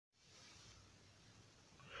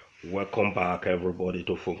Welcome back, everybody,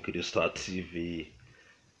 to Funky Star TV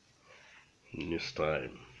News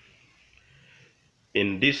Time.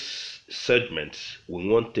 In this segment, we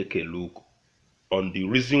want to take a look on the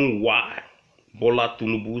reason why Bola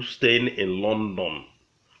Tinubu staying in London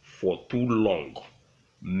for too long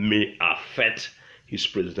may affect his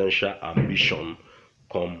presidential ambition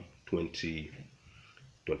come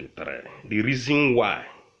 2023. The reason why,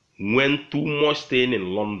 when too much staying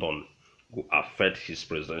in London, will affect his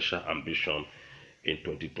presidential ambition in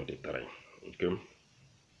 2023. Okay.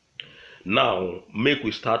 Now, make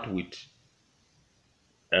we start with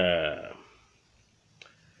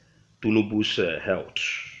Tinubu's health.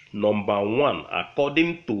 Number one,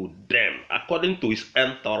 according to them, according to his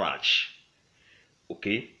entourage,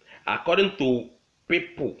 okay, according to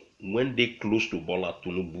people when they close to Bola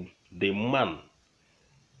Tinubu, the man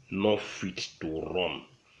not fit to run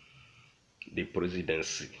the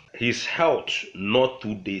presidency. His health not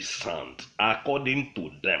today sound, according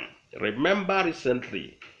to them. Remember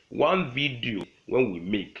recently, one video when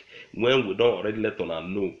we don't already let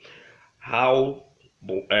on know how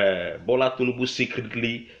Bola Tinubu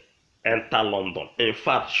secretly enter London. In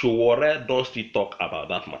fact, Showore don't still talk about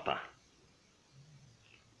that matter.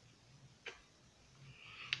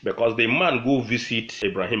 Because the man go visit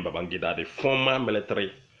Ibrahim Babangida, the former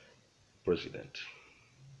military president.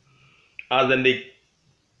 And then they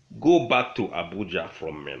go back to Abuja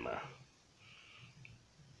from Mena.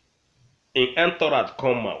 In entourage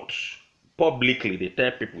come out publicly, they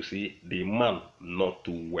tell people, see, the man not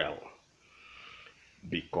too well,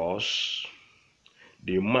 because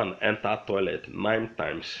the man enter toilet 9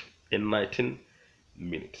 times in 19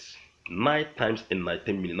 minutes. 9 times in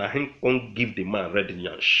 19 minutes. Now he can't give the man red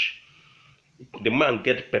nyash. The man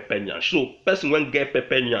get pepper nyash. So person when get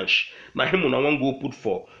pepper nyash, now him una wan go put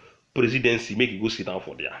for presidency, make it go sit down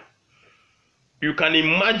for there. You can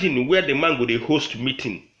imagine where the man go dey host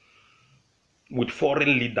meeting with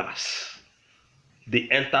foreign leaders. They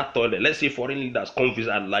enter toilet. Let's say foreign leaders come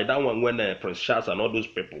visit, like that one when Prince Charles and all those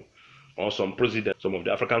people, or some presidents, some of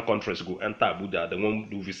the African countries go enter Abuja, they won't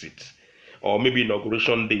do visit. Or maybe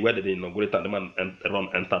inauguration day where they inaugurate and the man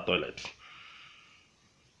enter toilet.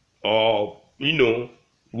 Or, you know,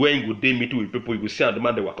 when you go day meet with people, you go see and the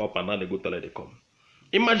man they walk up and now they go toilet, they come.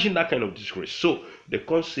 Imagine that kind of disgrace. So they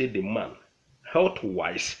can't say the man,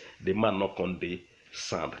 health-wise, the man not on the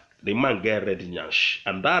sound. The man get red nyash,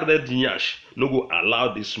 and that red nyash no go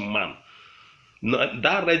allow this man. No,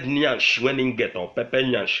 that red nyash when he get or pepper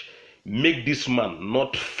nyash make this man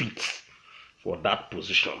not fit for that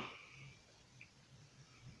position.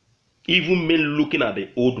 Even men looking at the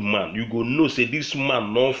old man, you go know say this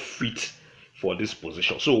man not fit for this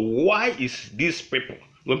position. So why is these people,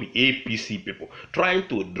 going to be APC people, trying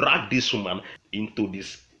to drag this woman into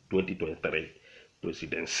this 2023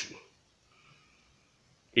 presidency?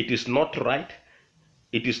 It is not right,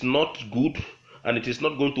 it is not good, and it is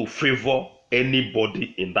not going to favor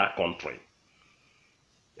anybody in that country.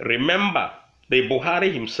 Remember, the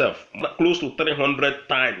Buhari himself, close to 300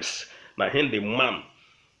 times, now him the man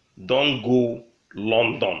don't go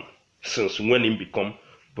London since when he become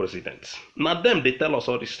president. Now them, they tell us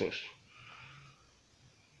all these things.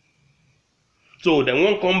 So they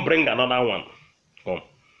won't come bring another one. Come.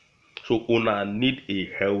 So una need a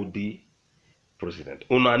healthy president.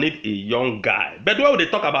 Una need a young guy. But when they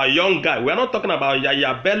talk about young guy, we are not talking about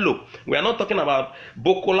Yaya Bello. We are not talking about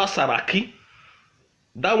Bukola Saraki.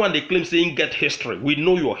 That one they claim saying get history. We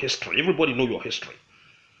know your history. Everybody know your history.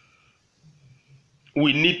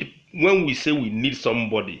 We need, when we say we need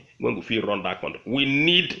somebody, when we feel run that country, we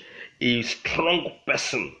need a strong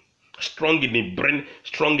person, strong in the brain,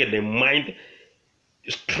 strong in the mind,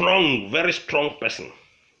 strong, very strong person.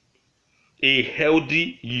 A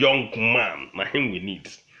healthy young man, na him we need.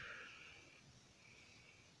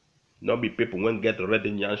 Not be people when get red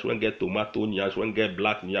nyash, when get tomato nyash, when get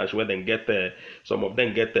black nyash, when then get some of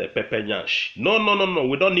them get pepper nyash. No.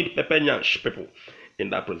 We don't need pepper nyash people in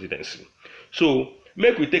that presidency. So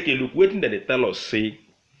make we take a look. Waiting that they tell us say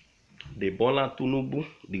the Bola Tinubu,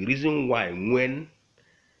 the reason why when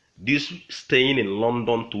this staying in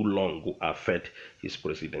London too long will affect his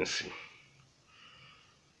presidency.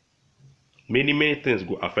 Many things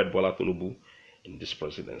go affect Bola Tinubu in this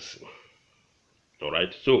presidency. All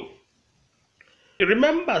right. So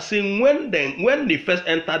remember, saying when they first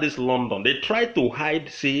entered this London, they tried to hide,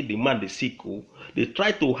 say the man the sick. They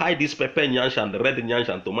tried to hide this pepper nyash and the red nyash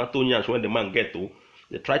and tomato nyash when the man get to.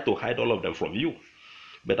 They tried to hide all of them from you.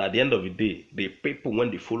 But at the end of the day, the people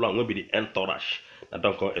when they follow and will be the entourage that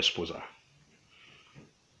don't come expose her.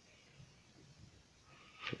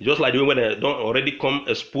 Just like the way when they don't already come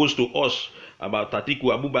exposed to us about Atiku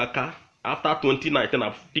Abubakar. After 2019,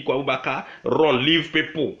 Atiku Abubakar run, leave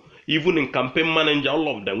people. Even in campaign manager,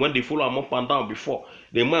 all of them, when they follow him up and down before,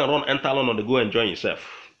 the man run, enter London, they go enjoy himself.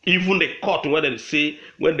 Even the court, when they say,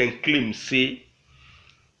 when they claim, say,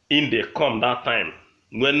 in the come that time,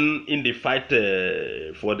 when in the fight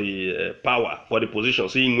for the power, for the position,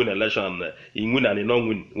 say he win election, he win and he don't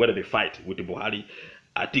win, when they fight with the Buhari,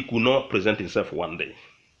 Atiku not present himself one day.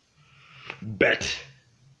 But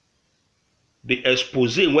the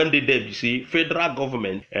expose when they did, you see, federal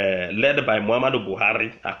government led by Muhammadu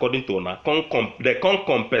Buhari, according to Ona, they can't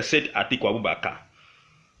compensate Atiku Abubakar.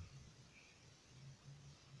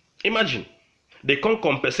 Imagine, they can't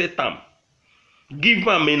compensate them. Give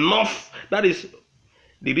them enough. That is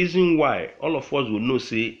the reason why all of us will know,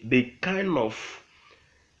 say, the kind of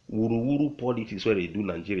wuru-wuru politics where they do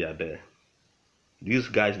Nigeria there. These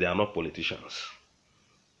guys, they are not politicians.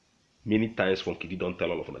 Many times from Kidi don't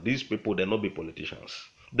tell all of them. These people, they not be politicians.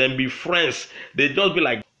 Then be friends. They just be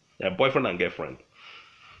like a boyfriend and girlfriend.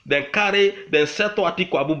 Then settle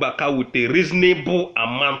Atiku Abubakar with a reasonable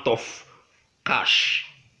amount of cash.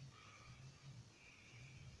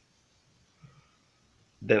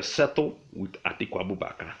 Then settle with Atiku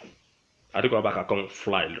Abubakar. Atiku Abubakar come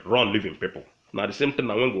fly, run, living people. Now the same thing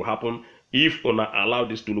that when go happen if Una allow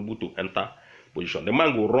this Tinubu to enter position. The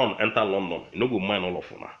man go run, enter London. You no go mind all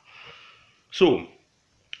of Una. So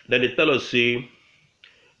then they tell us, say,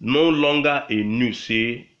 no longer a news,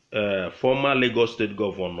 say, former Lagos State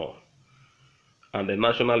Governor and the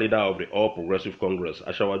national leader of the All Progressive Congress,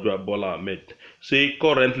 Ashawaju BOLA Ahmed, say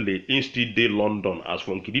currently in still dey London. As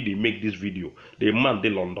from Kidi they make this video, the man dey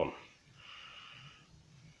London.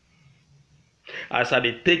 As I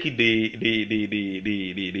they take it, they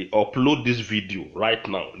upload this video right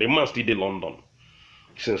now. The man still dey London.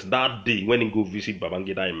 Since that day when he go visit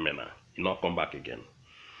Babangida in Mena, he not come back again.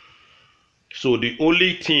 So the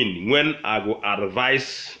only thing when I go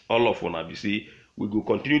advise all of una be say, we go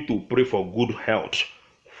continue to pray for good health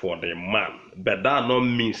for the man. But that not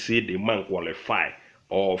mean say the man qualify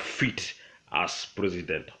or fit as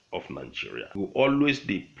president of Nigeria. We always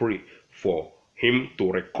dey pray for him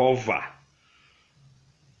to recover,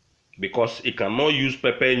 because he cannot use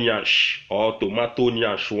pepper nyash or tomato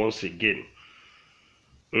nyash once again.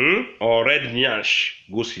 Or red nyash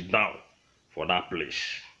go sit down for that place.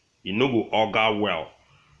 He no go augur well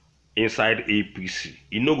inside APC.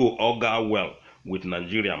 He no go augur well with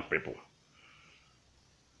Nigerian people.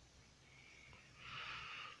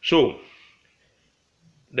 So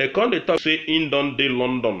they come, they talk, say in don dey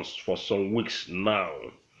London for some weeks now,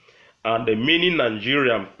 and the many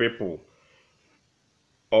Nigerian people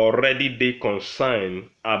already they concerned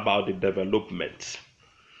about the development.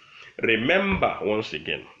 Remember once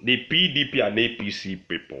again, the PDP and APC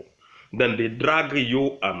people, then they drag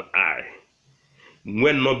you and I,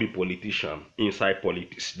 when not be politician inside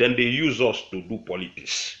politics. Then they use us to do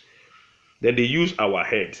politics. Then they use our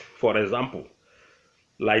head. For example,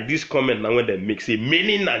 like this comment now when they make, say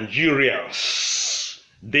many Nigerians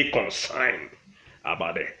they concerned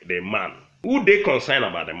about the man. Who they concerned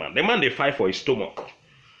about the man? The man they fight for his stomach.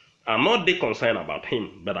 I'm not they concerned about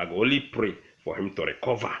him, but I go only pray for him to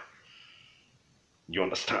recover. You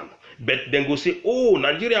understand? But then go say, oh,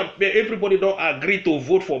 Nigeria, everybody don't agree to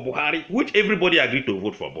vote for Buhari, which everybody agree to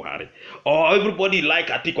vote for Buhari. Or everybody like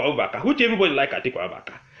Atiku Abubakar, which everybody like Atiku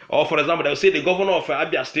Abubakar. Or for example, they'll say the governor of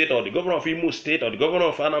Abia State, or the governor of Imo State, or the governor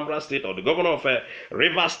of Anambra State, or the governor of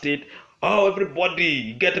Rivers State. Oh,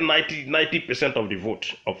 everybody get 90% of the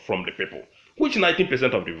vote from the people. Which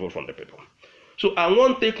 90% of the vote from the people? So I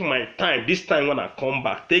won't take my time, this time when I come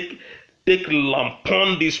back, take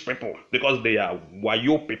lampon these people, because they are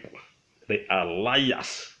wayo people. They are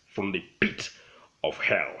liars from the pit of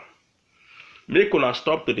hell. Make una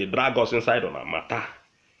stop to the drag us inside on a matter.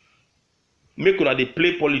 Make una they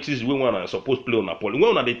play politics we want to suppose play on a politics.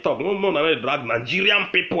 When una they talk, when una they drag Nigerian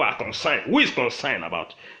people are concerned. Who is concerned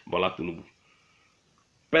about Bola Tinubu?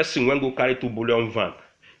 Person when go carry 2 billion van,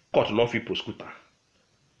 cut no fit prosecute.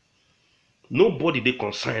 Nobody they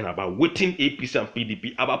concerned about waiting APC and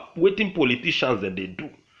PDP, about waiting politicians that they do.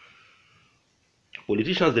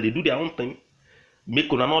 Politicians that they do their own thing,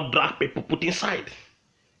 make una not drag people put inside.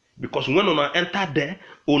 Because when una enter there,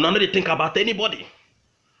 una they think about anybody.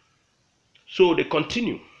 So they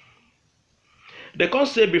continue. They can't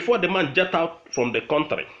say before the man jet out from the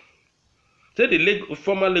country. Say the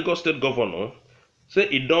former Lagos State Governor, say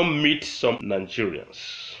he don't meet some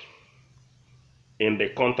Nigerians in the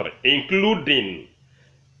country, including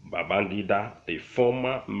Babangida, the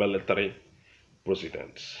former military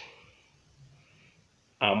president,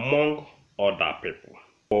 among other people.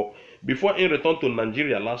 Before he returned to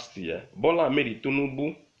Nigeria last year, Bola made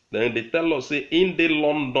Tinubu. Then they tell us say in the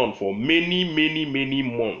London for many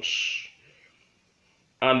months.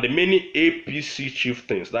 And the many APC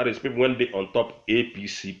chieftains, that is people when they on top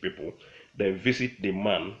APC people, they visit the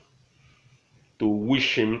man to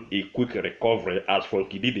wish him a quick recovery as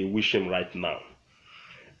Funky did they wish him right now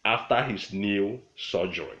after his new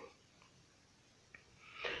surgery.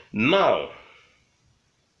 Now,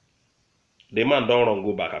 the man don't run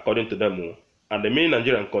go back according to them, and the main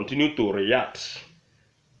Nigerian continue to react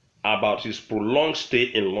about his prolonged stay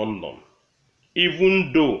in London,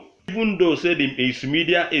 even though say his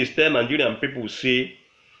media is tell Nigerian people say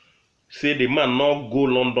the man not go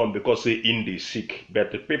London because say in the sick,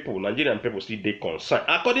 but the people, Nigerian people still they concerned.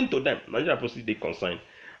 According to them, Nigerian people still they concerned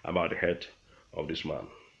about the health of this man.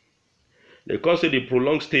 They say the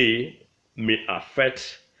prolonged stay may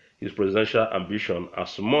affect his presidential ambition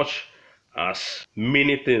as much as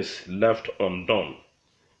many things left undone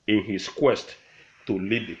in his quest to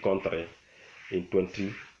lead the country in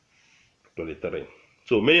 2023.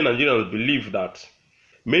 So many Nigerians believe that,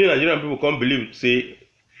 many Nigerian people can't believe, say,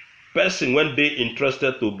 person when they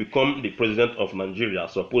interested to become the president of Nigeria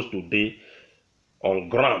supposed to be on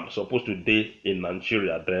ground, supposed to be in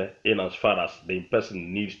Nigeria there, in as far as the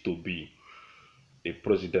person needs to be the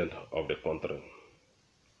president of the country.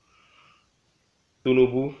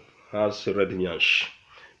 Tinubu has red nyash.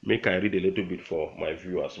 Make I read a little bit for my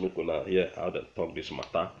viewers. Make una hear how they talk this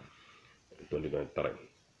matter in 2023.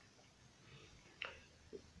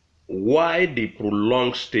 Why the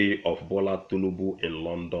prolonged stay of Bola Tinubu in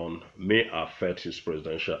London may affect his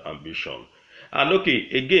presidential ambition. And okay,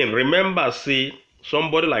 again, remember, say,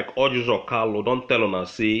 somebody like UZOR KALU don't tell on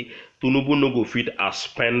us, say, Tinubu no go fit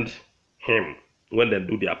spend him when they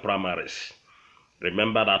do their primaries.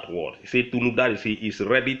 Remember that word. He say Tinubu, that is, he is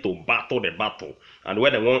ready to battle the battle. And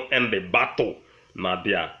when they won't end the battle, now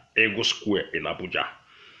they are Ego Square in Abuja.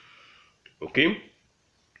 Okay?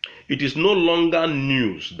 It is no longer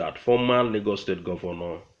news that former Lagos State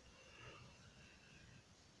Governor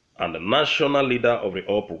and the national leader of the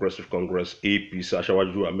All Progressive Congress, APC,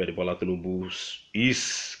 Ashawaju Ahmed Bola Tinubu,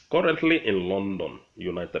 is currently in London,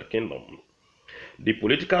 United Kingdom. The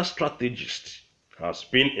political strategist has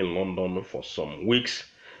been in London for some weeks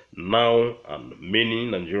now, and many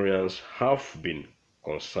Nigerians have been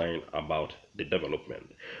concerned about the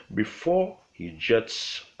development. Before he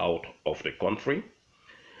jets out of the country,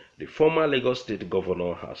 the former Lagos State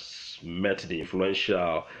Governor has met the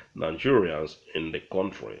influential Nigerians in the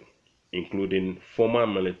country, including former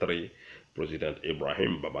military President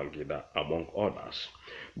Ibrahim Babangida, among others.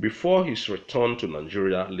 Before his return to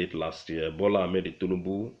Nigeria late last year, Bola Ahmed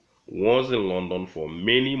Tinubu was in London for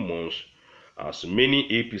many months as many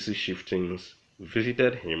APC chieftains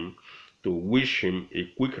visited him to wish him a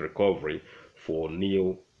quick recovery for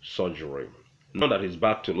new surgery. Now that he's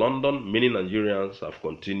back to London, many Nigerians have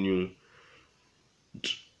continued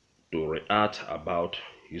to react about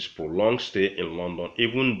his prolonged stay in London,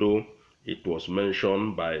 even though it was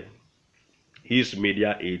mentioned by his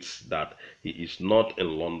media aides that he is not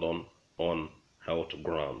in London on health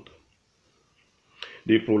ground.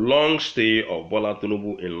 The prolonged stay of Bola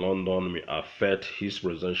Tinubu in London may affect his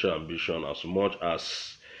presidential ambition as much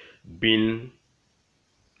as being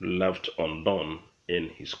left undone in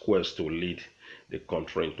his quest to lead the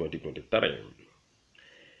country in 2023.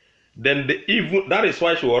 Then that is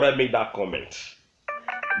why she already made that comment.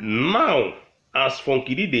 Now, as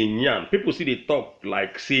Funky did the Nyan, people see they talk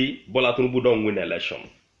like, say, Bola Tinubu don't win election.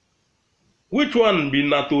 Which one be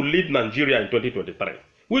not to lead Nigeria in 2023?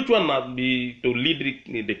 Which one not be to lead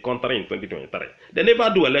the country in 2023? They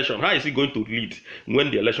never do election. How is he going to lead when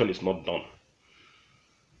the election is not done?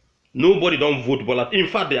 Nobody don't vote Bola. In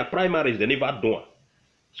fact, their primaries, they never do.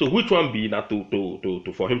 So which one be not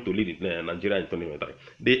for him to lead in Nigeria in 2023?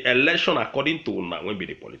 The election, according to now, will be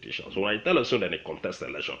the politicians. So when I tell us so that they contest the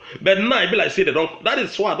election. But now I be like say they don't. That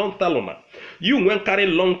is why I don't tell them now. You when carry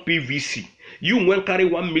long PVC. You when carry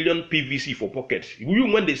 1 million PVC for pockets. You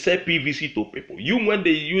when they sell PVC to people. You when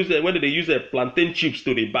they use plantain chips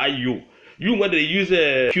to they buy you. You when they use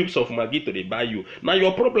cubes of Maggi to they buy you. Now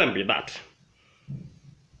your problem be that.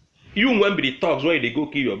 You won't be the talks when they go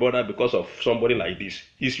kill your brother because of somebody like this.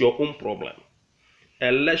 It's your own problem.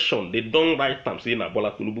 Election, they don't write time saying that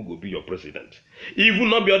Bola Tinubu will be your president. Even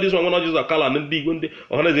not be all this one, not just a color and then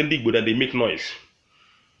they make noise.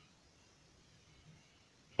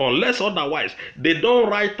 Unless otherwise, they don't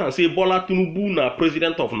write and say Bola Tinubu na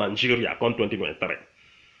president of Nigeria come 2023.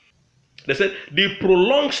 They said the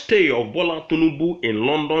prolonged stay of Bola Tinubu in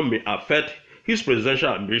London may affect his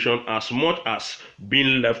presidential ambition as much as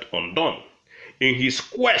being left undone in his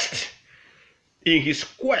quest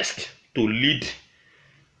to lead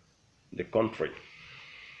the country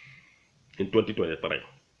in 2023.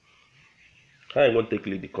 How you want to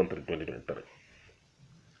lead the country in 2023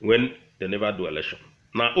 when they never do election?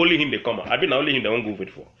 Now only him they come out. I mean, only him they won't go vote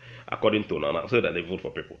for, according to Nana, so that they vote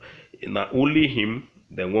for people. Now only him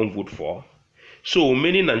they won't vote for. So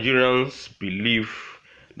many Nigerians believe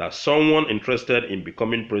that someone interested in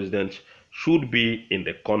becoming president should be in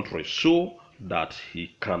the country so that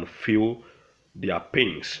he can feel their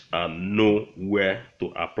pains and know where to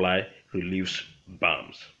apply relief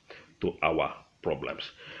balms to our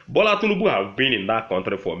problems. Bola Tinubu have been in that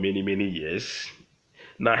country for many years.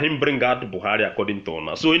 Now him bring out Buhari according to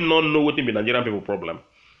Ona. So he don't know what be Nigerian people problem.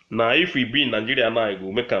 Now if we be in Nigeria now, it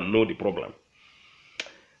will make him know the problem.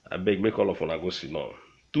 I beg make all of us go see now.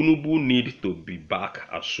 Tinubu need to be back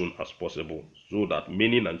as soon as possible so that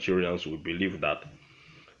many Nigerians will believe that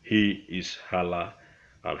he is hala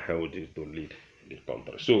and healthy to lead the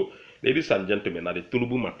country. So, ladies and gentlemen, now the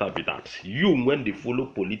Tinubu matter be that. You, when they follow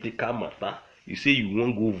political matter, you say you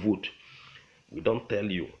won't go vote. We don't tell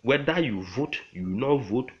you. Whether you vote, you not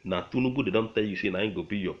vote, now Tinubu, they don't tell you, say, now ain't go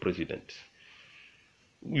be your president.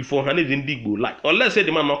 We for hand is indigo, like, unless say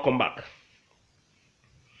the man not come back.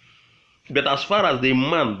 But as far as the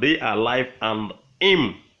man, they are alive and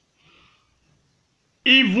him,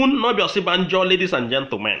 even not be Osibanjo, ladies and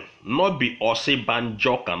gentlemen, not be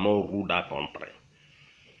Osibanjo cannot rule that country.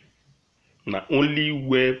 Now only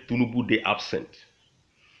where Tinubu they absent.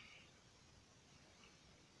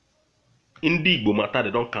 Indigo matter, they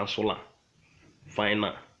don't cancel her.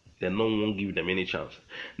 Final. They no won't give them any chance.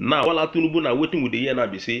 Now while Tinubu now waiting with the year now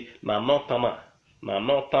be say, now northern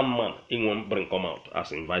man, he won't bring come out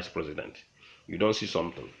as in vice president. You don't see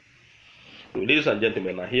something. So, ladies and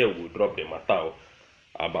gentlemen, now here we drop the matter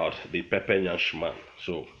about the Pepper Nyash man.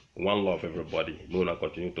 So one love everybody. We're gonna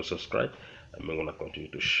continue to subscribe and we're gonna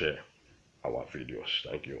continue to share our videos.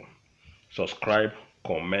 Thank you. Subscribe,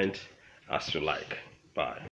 comment as you like. Bye.